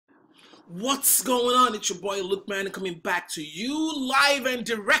What's going on? It's your boy Luke Man coming back to you live and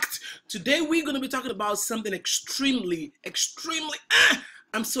direct. Today we're going to be talking about something extremely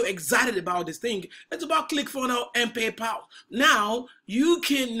I'm so excited about this thing. It's about ClickFunnels and PayPal. Now you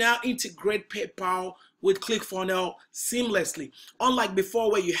can now integrate PayPal with ClickFunnels seamlessly. Unlike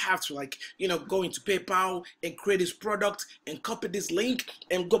before where you have to go into PayPal and create this product and copy this link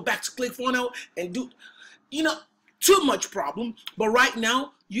and go back to ClickFunnels and do, too much problem. But right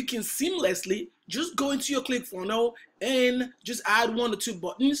now you can seamlessly just go into your ClickFunnels and just add 1 or 2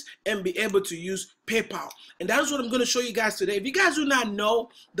 buttons and be able to use PayPal. And that is what I'm going to show you guys today. If you guys do not know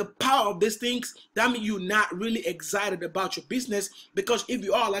the power of these things, that means you're not really excited about your business, because if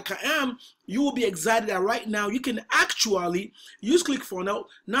you are like I am, you will be excited that right now you can actually use ClickFunnels.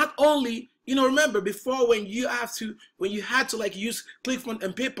 Not only, remember before when you had to use ClickFunnels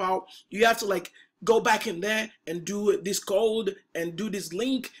and PayPal, you have to go back in there and do this code and do this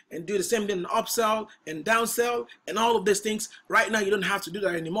link and do the same thing in upsell and downsell and all of these things. Right now you don't have to do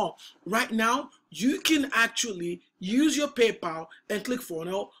that anymore. Right now you can actually use your PayPal and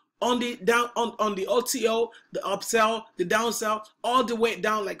ClickFunnels on the OTO, the upsell, the downsell, all the way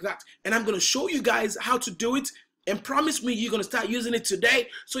down like that. And I'm going to show you guys how to do it, and promise me you're going to start using it today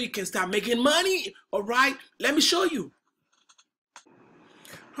so you can start making money. All right, let me show you.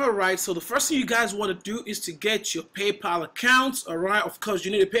 Alright, so the first thing you guys want to do is to get your PayPal account. Alright, of course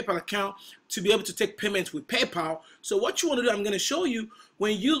you need a PayPal account to be able to take payments with PayPal. So what you want to do, I'm going to show you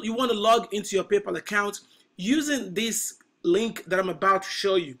when you want to log into your PayPal account using this link that I'm about to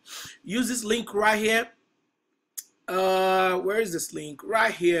show you. Use this link right here. Where is this link?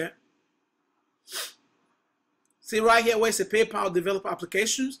 Right here. See right here where it says PayPal Developer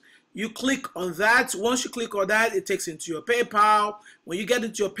Applications. You click on that. Once you click on that, it takes you into your PayPal. When you get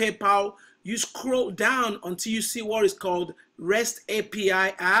into your PayPal, you scroll down until you see what is called REST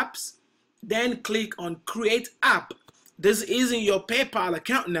API apps. Then click on Create App. This is in your PayPal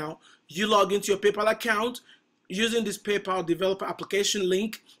account now. You log into your PayPal account using this PayPal Developer Application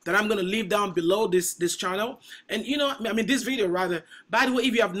link that I'm going to leave down below this channel. And this video rather. By the way,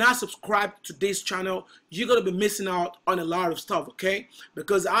 if you have not subscribed to this channel, you're going to be missing out on a lot of stuff, okay?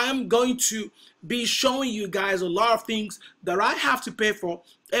 Because I'm going to be showing you guys a lot of things that I have to pay for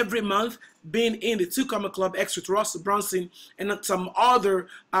every month, being in the 2 Comma Club, X with Russ Brunson, and some other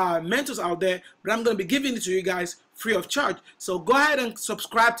mentors out there. But I'm going to be giving it to you guys free of charge. So go ahead and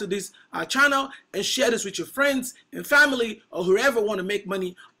subscribe to this channel and share this with your friends and family or whoever want to make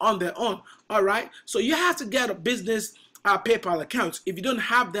money on their own. All right, so you have to get a business PayPal account. If you don't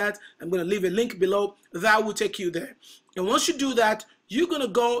have that, I'm going to leave a link below that will take you there. And once you do that, you're going to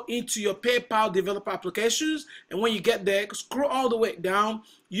go into your PayPal Developer Applications, and when you get there, scroll all the way down.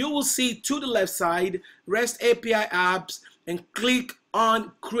 You will see to the left side REST API apps, and click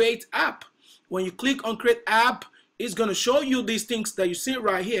on Create App. When you click on Create App, it's going to show you these things that you see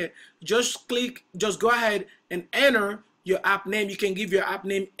right here. Just go ahead and enter your app name. You can give your app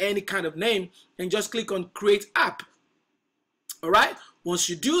name any kind of name and just click on Create App. All right, once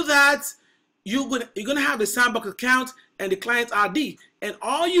you do that, you're gonna have the sandbox account and the client ID, and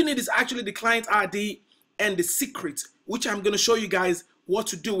all you need is actually the client ID and the secret, which I'm gonna show you guys what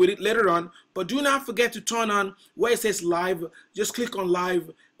to do with it later on. But do not forget to turn on where it says live. Just click on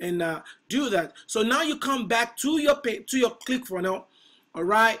live and do that. So now you come back to your ClickFunnels. All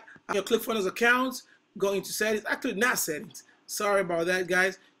right, your ClickFunnels account, go into settings. Actually, not settings. Sorry about that,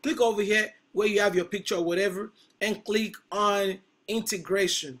 guys. Click over here where you have your picture or whatever, and click on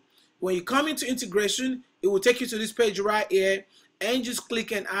integration. When you come into integration, it will take you to this page right here, and just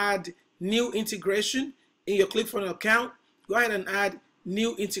click and add new integration in your ClickFunnels account. Go ahead and add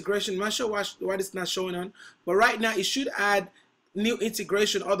new integration. I'm not sure why it's not showing on, but right now it should add new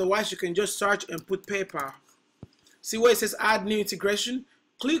integration. Otherwise, you can just search and put PayPal. See where it says add new integration?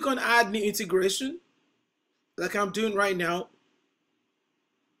 Click on add new integration, like I'm doing right now,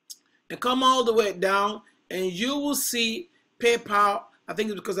 and come all the way down, and you will see PayPal. I think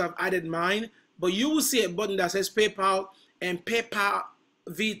it's because I've added mine, but you will see a button that says PayPal and PayPal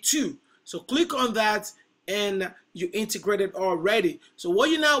V2. So click on that, and you integrated already. So what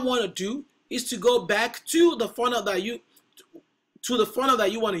you now want to do is to go back to the funnel that you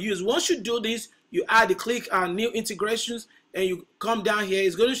want to use. Once you do this, you add the click on new integrations, and you come down here.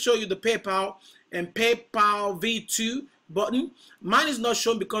 It's going to show you the PayPal and PayPal V2 button. Mine is not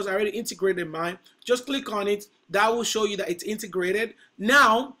shown because I already integrated mine. Just click on it. That will show you that it's integrated.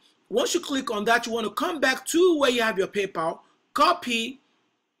 Now, once you click on that, you want to come back to where you have your PayPal. Copy.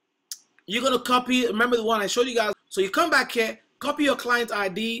 You're going to copy. Remember the one I showed you guys. So you come back here, copy your client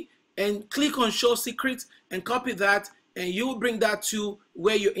ID, and click on Show Secret, and copy that, and you will bring that to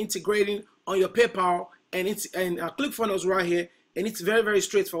where you're integrating on your PayPal, and it's ClickFunnels right here, and it's very, very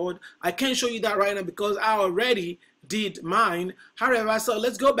straightforward. I can't show you that right now because I already did mine. However, so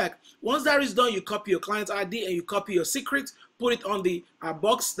let's go back. Once that is done, you copy your client ID and you copy your secret, put it on the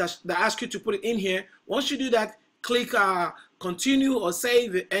box that asks you to put it in here. Once you do that, click continue or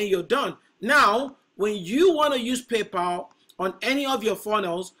save it, and you're done. Now, when you want to use PayPal on any of your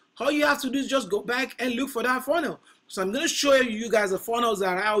funnels, all you have to do is just go back and look for that funnel. So I'm going to show you guys the funnels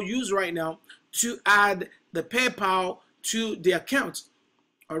that I'll use right now to add the PayPal to the account.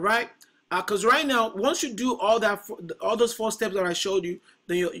 All right, because right now, once you do all those 4 steps that I showed you,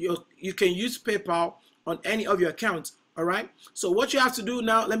 then you can use PayPal on any of your accounts. All right, so what you have to do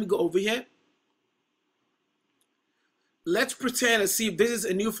now, let me go over here. Let's pretend and see if this is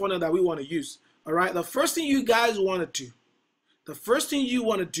a new funnel that we want to use. All right, the first thing you guys want to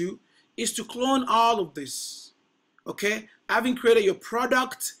do, is to clone all of this. Okay, having created your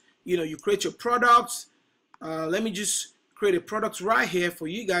product, you create your product. Let me just create a product right here for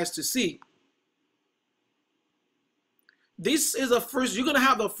you guys to see. This is the first, you're going to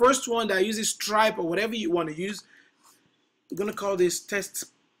have the first one that uses Stripe or whatever you want to use. We're going to call this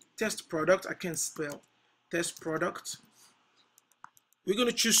test product. I can't spell test product. We're going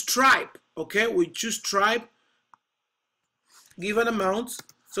to choose Stripe. Okay, we choose Stripe. Give an amount.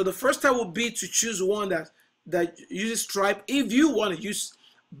 So the first step will be to choose one that uses Stripe. If you want to use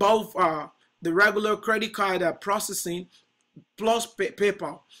both the regular credit card processing plus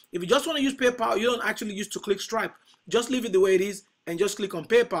PayPal. If you just want to use PayPal, you don't actually use to click Stripe. Just leave it the way it is and just click on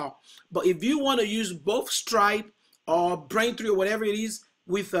PayPal. But if you want to use both Stripe or Braintree or whatever it is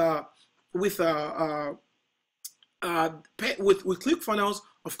with ClickFunnels,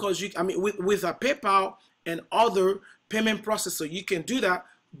 of course, with PayPal and other payment processor, you can do that.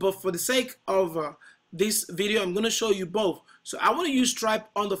 But for the sake of this video, I'm going to show you both. So I want to use Stripe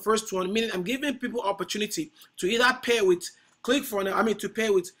on the first one, meaning I'm giving people opportunity to either pay with ClickFunnels, to pay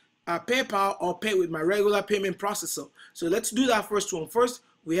with PayPal or pay with my regular payment processor. So let's do that first one. First,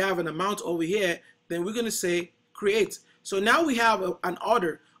 we have an amount over here. Then we're going to say create. So now we have an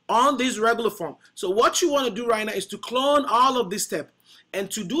order on this regular form. So what you want to do right now is to clone all of this step.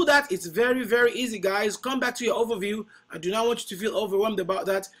 And to do that, it's very, very easy, guys. Come back to your overview. I do not want you to feel overwhelmed about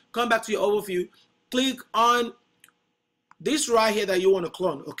that. Come back to your overview. Click on this right here that you want to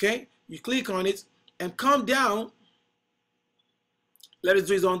clone, okay? You click on it and come down. Let it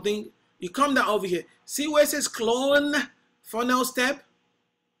do its own thing. You come down over here. See where it says clone funnel step?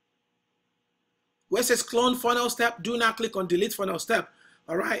 Where it says clone funnel step, do not click on delete funnel step,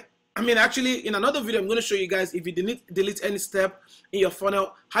 all right? Actually, in another video, I'm going to show you guys if you delete any step in your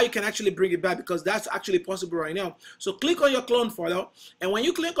funnel, how you can actually bring it back, because that's actually possible right now. So click on your clone funnel, and when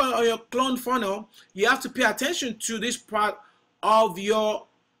you click on your clone funnel, you have to pay attention to this part of your,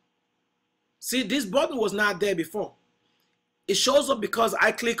 see, this button was not there before. It shows up because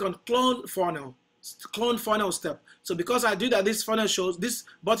I click on clone funnel step. So because I do that, this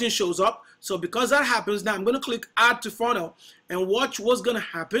button shows up. So because that happens, now I'm going to click add to funnel and watch what's going to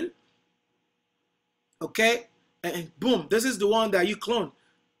happen. Okay, and boom, this is the one that you clone.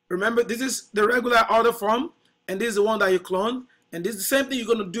 Remember, this is the regular order form, and this is the one that you clone, and this is the same thing you're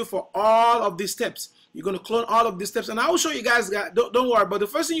going to do for all of these steps. You're going to clone all of these steps, and I will show you guys that. Don't worry, but the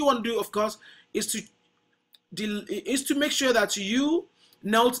first thing you want to do, of course, is to make sure that you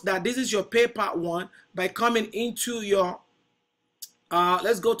note that this is your PayPal one by coming into your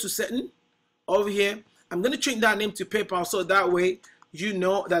let's go to setting over here. I'm going to change that name to PayPal, so that way you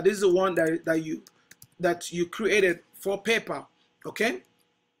know that this is the one that you created for PayPal. Okay,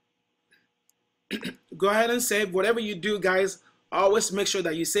 go ahead and save. Whatever you do, guys, always make sure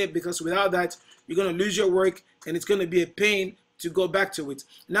that you save, because without that, you're going to lose your work and it's going to be a pain to go back to it.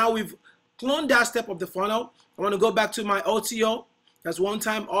 Now we've cloned that step of the funnel. I want to go back to my OTO. That's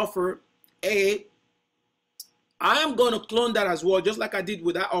one-time offer A. I am going to clone that as well, just like I did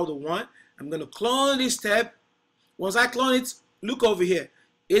with that other one. I'm going to clone this step. Once I clone it, look over here.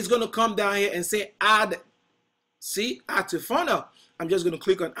 It's going to come down here and say add. See, add to funnel. I'm just going to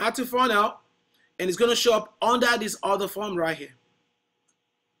click on add to funnel, and it's going to show up under this other form right here.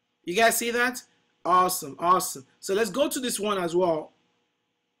 You guys see that? Awesome, awesome. So let's go to this one as well.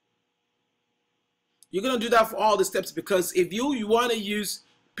 You're going to do that for all the steps, because if you want to use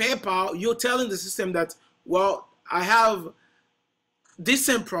PayPal, you're telling the system that, well, I have this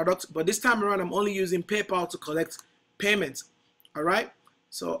same product, but this time around I'm only using PayPal to collect payments. All right,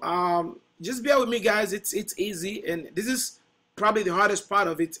 so just bear with me, guys. It's easy, and this is probably the hardest part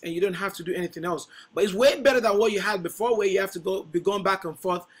of it, and you don't have to do anything else, but it's way better than what you had before, where you have to be going back and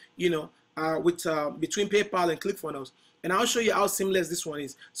forth, between PayPal and Clickfunnels, and I'll show you how seamless this one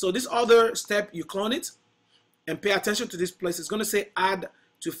is. So this other step, you clone it and pay attention to this place. It's going to say add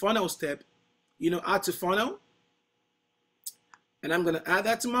to funnel step, add to funnel, and I'm going to add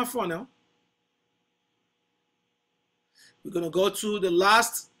that to my funnel. We're going to go to the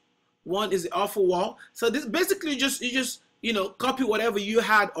last one, is the offer wall. So this basically you just copy whatever you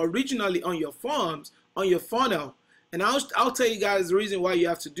had originally on your forms, on your funnel, and I'll tell you guys the reason why you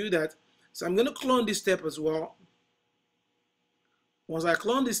have to do that. So I'm going to clone this step as well. Once I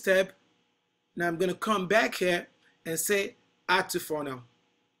clone this step, now I'm going to come back here and say add to funnel.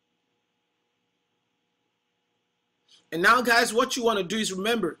 And now guys, what you want to do is,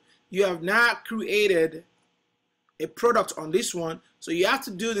 remember, you have now created a product on this one, so you have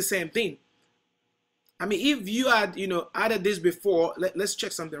to do the same thing. I mean, if you had added this before, let's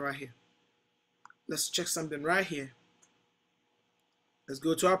check something right here. Let's check something right here. Let's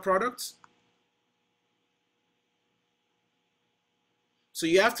go to our products. So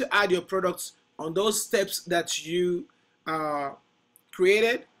you have to add your products on those steps that you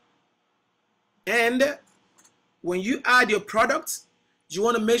created. And when you add your products, you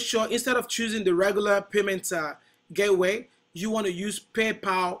want to make sure, instead of choosing the regular payment gateway, you want to use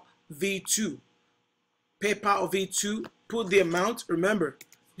PayPal V2. PayPal V2, put the amount. Remember,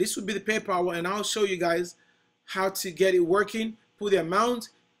 this would be the PayPal one, and I'll show you guys how to get it working. Put the amount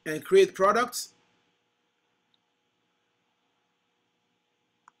and create products.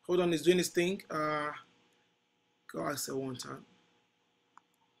 Hold on, it's doing this thing. Go access one time.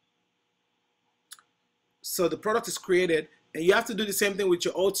 So the product is created, and you have to do the same thing with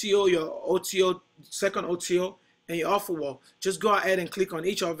your OTO, second OTO, and your offer wall. Just go ahead and click on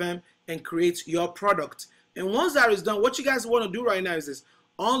each of them and create your product. And once that is done, what you guys want to do right now is this.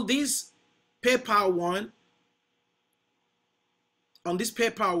 On this PayPal one,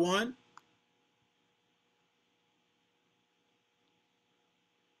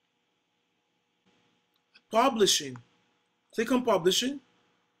 publishing. Click on publishing.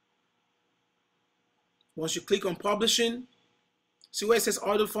 Once you click on publishing, see where it says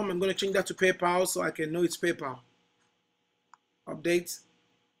order form? I'm going to change that to PayPal so I can know it's PayPal. Update.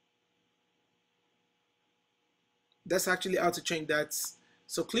 That's actually how to change that.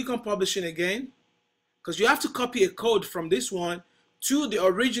 So click on publishing again, because you have to copy a code from this one to the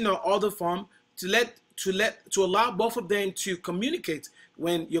original order form to allow both of them to communicate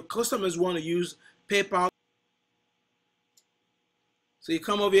when your customers want to use PayPal. So you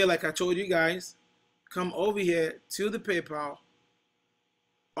come over here, like I told you guys, come over here to the PayPal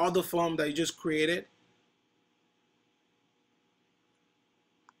order form that you just created.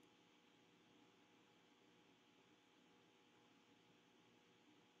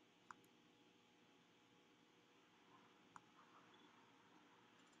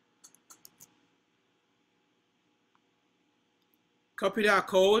 Copy that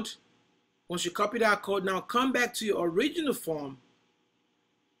code. Once you copy that code, now come back to your original form.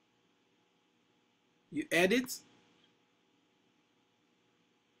 You edit.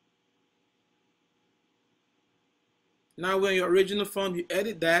 Now we're in your original form, you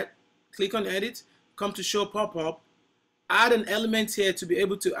edit that. Click on edit, come to show pop-up. Add an element here to be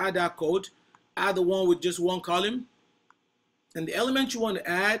able to add that code. Add the one with just one column. And the element you want to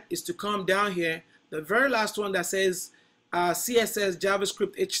add is to come down here, the very last one that says CSS,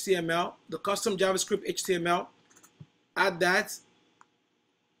 JavaScript, HTML, the custom JavaScript, HTML. Add that.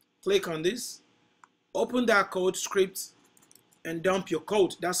 Click on this. Open that code script and dump your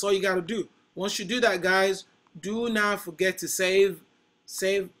code. That's all you got to do. Once you do that, guys, do not forget to save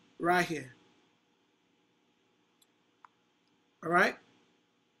right here. All right.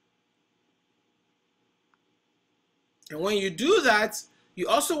 And when you do that, you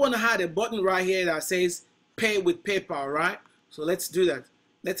also want to add a button right here that says pay with PayPal, right? So let's do that.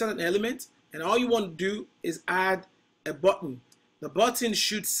 Let's add an element, and all you want to do is add a button. The button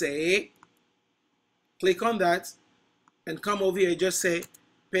should say, click on that and come over here, just say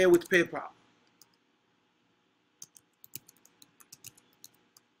pay with PayPal.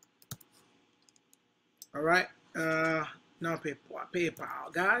 All right, now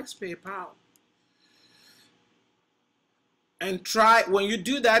PayPal, guys, PayPal. And try, when you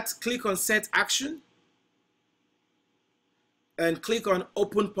do that, click on set action and click on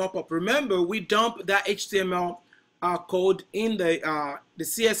open pop-up. Remember, we dump that HTML code in the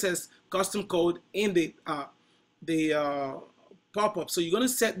CSS custom code in the pop-up. So you're going to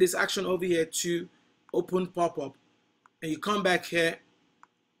set this action over here to open pop-up, and you come back here,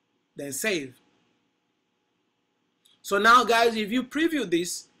 then save. So now, guys, if you preview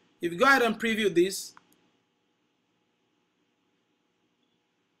this, if you go ahead and preview this,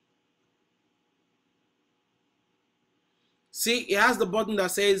 see, it has the button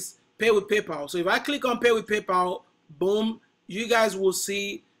that says pay with PayPal. So if I click on pay with PayPal, boom, you guys will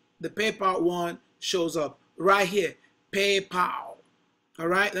see the PayPal one shows up right here, PayPal. All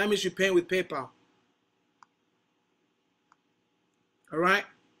right, that means you're paying with PayPal. All right.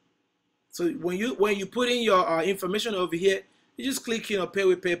 So when you put in your information over here, you just click, you know, pay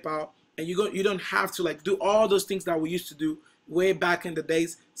with PayPal, and you don't have to like do all those things that we used to do way back in the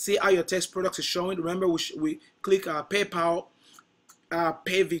days. See how your test products is showing. Remember, we click PayPal,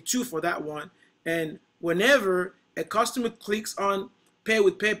 pay V2 for that one, and whenever a customer clicks on pay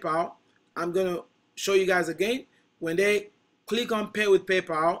with PayPal, I'm gonna show you guys again. When they click on pay with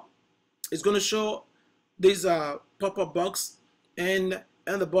PayPal, it's gonna show this pop-up box, and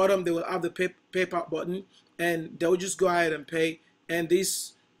at the bottom they will have the PayPal button, and they will just go ahead and pay. And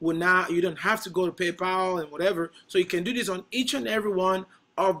this will now, you don't have to go to PayPal and whatever, so you can do this on each and every one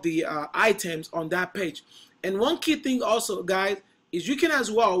of the items on that page. And one key thing also, guys, is you can as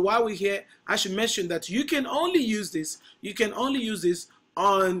well, while we're here, I should mention that you can only use this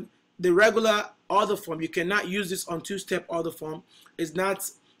on the regular order form. You cannot use this on two-step order form. It's not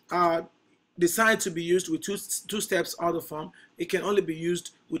designed to be used with two steps order form. It can only be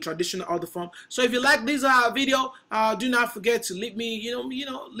used with traditional order form. So if you like this video, do not forget to leave me,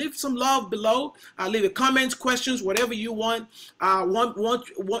 leave some love below. Leave a comment, questions, whatever you want.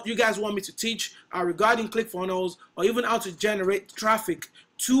 What you guys want me to teach regarding Clickfunnels, or even how to generate traffic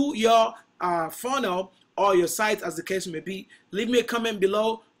to your funnel or your site, as the case may be. Leave me a comment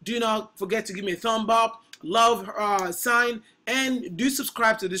below. Do not forget to give me a thumb up, love sign, and do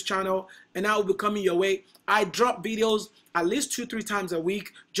subscribe to this channel, and I will be coming your way. I drop videos at least 2-3 times a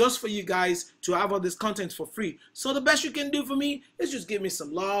week just for you guys to have all this content for free. So the best you can do for me is just give me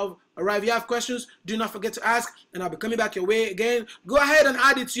some love. All right, if you have questions, do not forget to ask, and I'll be coming back your way again. Go ahead and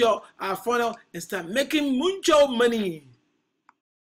add it to your funnel and start making mucho money.